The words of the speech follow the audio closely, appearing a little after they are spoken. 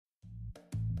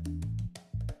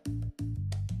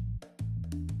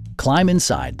Climb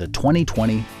inside the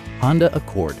 2020 Honda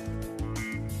Accord.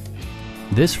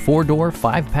 This four-door,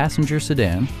 five-passenger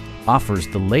sedan offers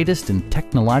the latest in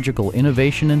technological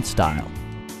innovation and style.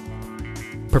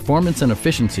 Performance and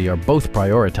efficiency are both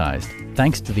prioritized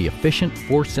thanks to the efficient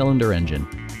four-cylinder engine,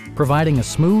 providing a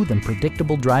smooth and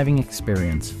predictable driving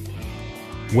experience.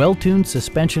 Well-tuned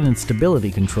suspension and stability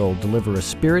control deliver a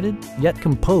spirited yet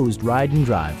composed ride and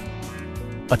drive.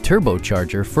 A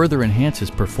turbocharger further enhances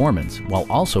performance while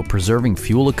also preserving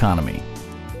fuel economy.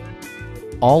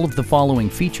 All of the following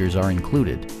features are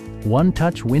included: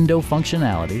 one-touch window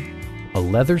functionality, a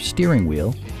leather steering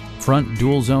wheel, front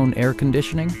dual-zone air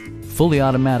conditioning, fully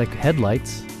automatic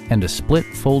headlights, and a split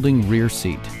folding rear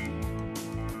seat.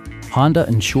 Honda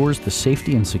ensures the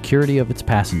safety and security of its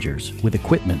passengers with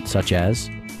equipment such as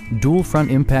dual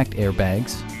front impact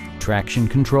airbags, traction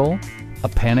control, a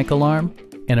panic alarm,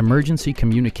 an emergency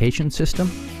communication system,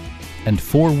 and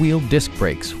four-wheel disc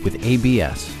brakes with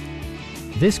ABS.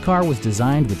 This car was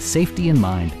designed with safety in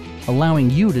mind, allowing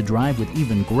you to drive with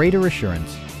even greater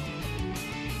assurance.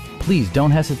 Please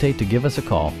don't hesitate to give us a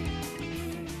call.